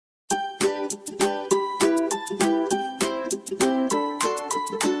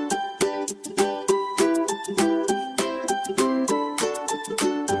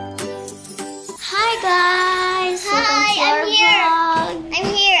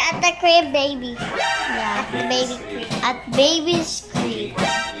crib, baby. Yeah, at baby's crib.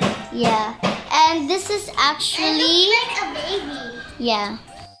 Yeah, and this is actually like a baby. Yeah.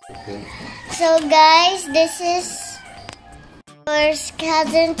 Okay. So guys, this is our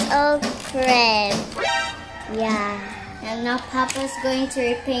cousin's old crib. Yeah. And now Papa's going to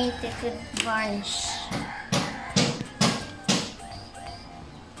repaint it with varnish.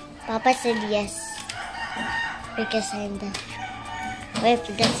 Papa said yes. Because I'm the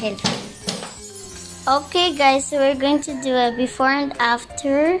selfie. Okay guys, so we're going to do a before and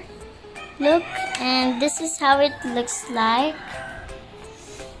after look, and this is how it looks like.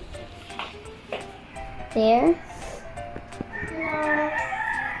 There.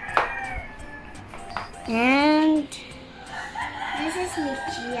 And This is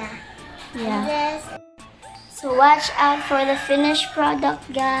Max Chiah. yeah. So watch out for the finished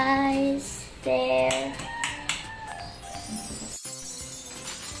product, guys. There.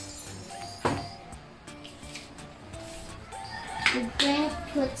 We're going to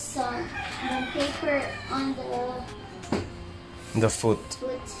put some paper on The foot.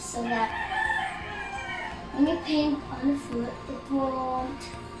 foot so that when you paint on the foot,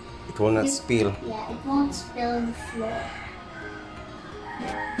 It will not spill. it won't spill on the floor.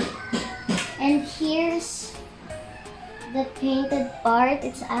 And here's the painted part.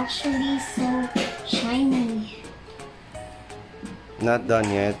 It's actually so shiny. Not done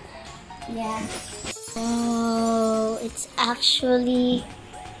yet. Yeah. Oh, it's actually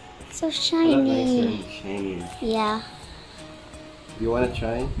so shiny. Shiny. Yeah. You wanna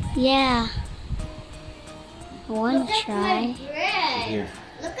try? Yeah. I wanna Look at try. my bread. Here.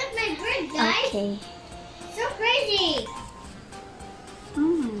 Look at my bread, guys. Okay. So pretty. Oh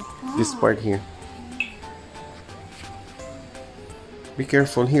my god. This part here. Be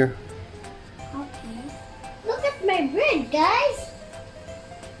careful here. Okay. Look at my bread, guys.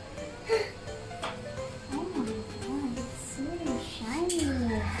 Oh my god, it's so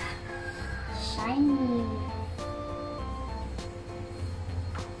shiny. Shiny.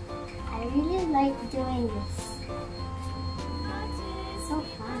 I really like doing this. It's so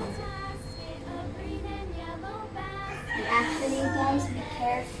fun. And actually, guys, be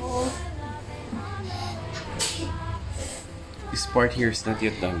careful. This part here is not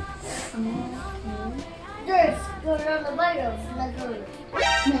yet done. Okay. There's go on the bottom.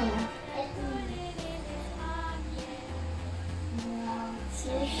 No. Wow, it's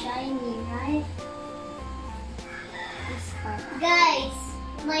so shiny, right? This part. Guys,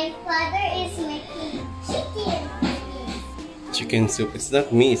 my father is making chicken. Chicken soup. It's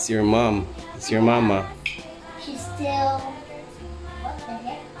not me, it's your mom. It's your mama. She's still. What the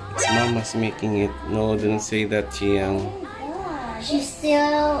heck? It's mama's making it. No, don't say that, Chiang. She's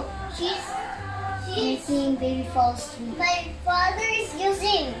still She's making baby fall asleep. my father is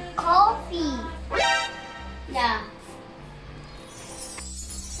using coffee. Yeah.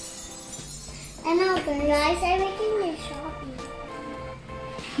 And now, guys, I'm making a shopping.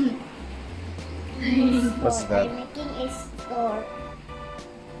 What's that? I'm making a store.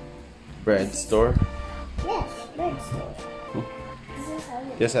 Bread store? Yes, bread store. This is how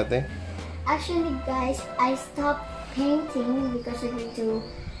it Yes, ate? Actually, guys, I stopped painting because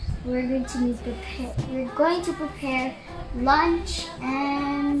we're going to prepare lunch,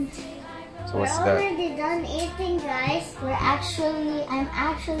 and So what's We're that? already done eating, guys. I'm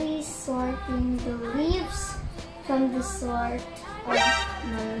actually sorting the leaves from the sort of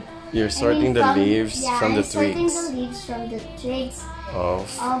You're sorting the leaves from the sorting twigs the leaves from the twigs of...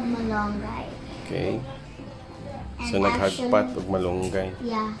 of malunggay. Okay. So And naghagpat og malunggay.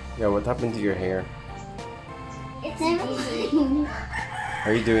 Yeah. Yeah, what happened to your hair? It's Never easy. mind.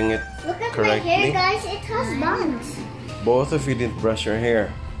 Are you doing it Look at my hair, correctly? guys. It has buns. Both of you didn't brush your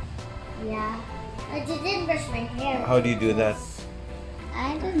hair. Yeah. I didn't brush my hair. How do you do that?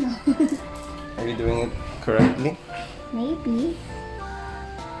 I don't know. Are you doing it correctly? Maybe.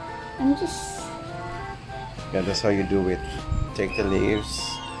 I'm just Yeah, that's how you do it. Take the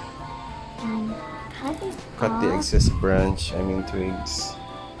leaves, cut it cut the off. excess branch, twigs.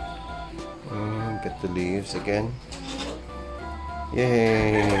 And get the leaves again.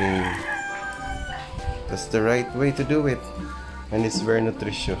 Yay! That's the right way to do it. And it's very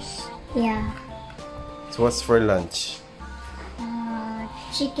nutritious. Yeah. So what's for lunch?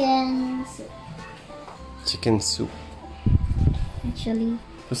 Chicken soup. Chicken soup. Actually,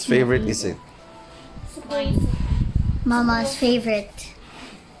 Whose favorite is it? Mama's favorite.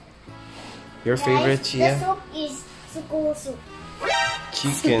 Your favorite, The Chia? soup is suku soup.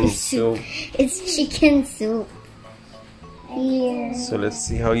 Chicken soup. It's chicken soup. Here. So let's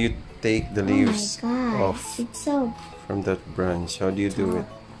see how you take the leaves Oh my gosh, off it's so from that branch. How do you do it?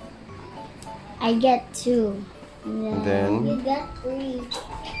 I get 2. And Then You got 3.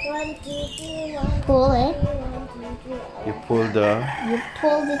 1, 2, 3, 1. pull it. 1, 2, 3. you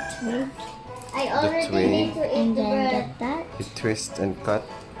pull the twig. I already twig. need to eat And the then bread. get that. you twist and cut.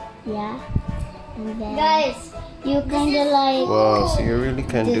 Yeah. And then Guys, you kind of like. Wow, so you really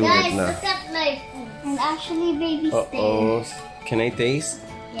can do guys, it now. look at my food. And actually, baby Uh-oh. Can I taste?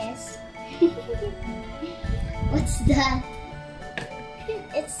 Yes. What's that?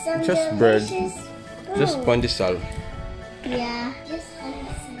 It's some Just bread. delicious Just food. pandesal. Yeah. Just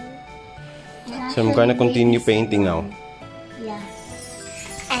fancy. And So I'm actually, gonna continue baby painting now. Yeah.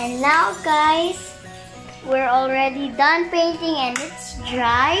 And now, guys, we're already done painting and it's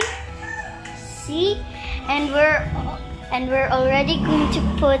dry. See? And we're already going to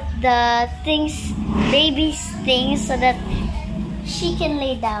put the things, baby's things, so that she can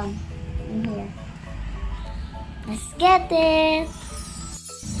lay down in here. Let's get it.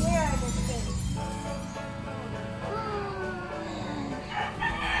 Here are the things.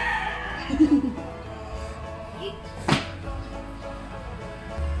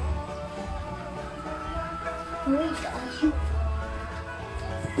 Wait, are you?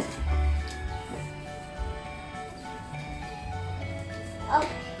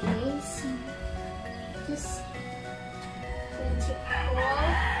 Okay, so just going to pour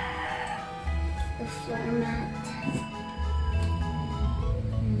the floor mat.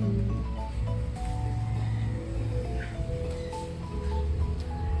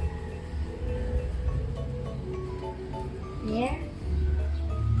 There.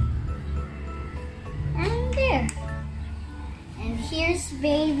 And there. And here's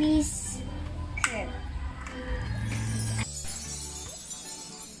baby's crib.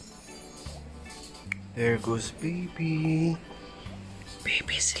 There goes baby.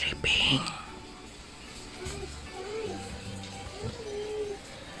 Baby's sleeping.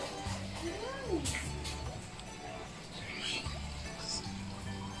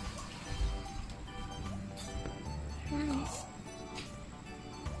 Nice.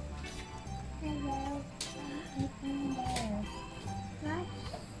 Hello. What?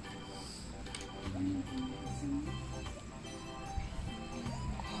 Come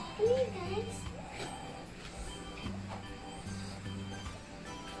here, guys.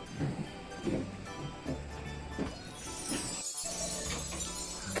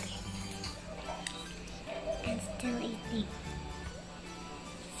 And still eating.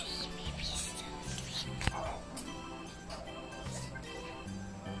 See, baby's still asleep.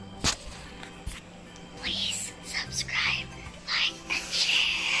 Please subscribe, like, and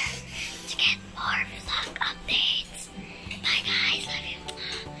share to get more vlog updates. Bye guys, love you.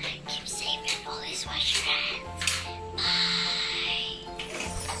 Keep safe and always wash your hands.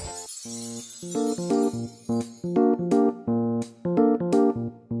 Bye.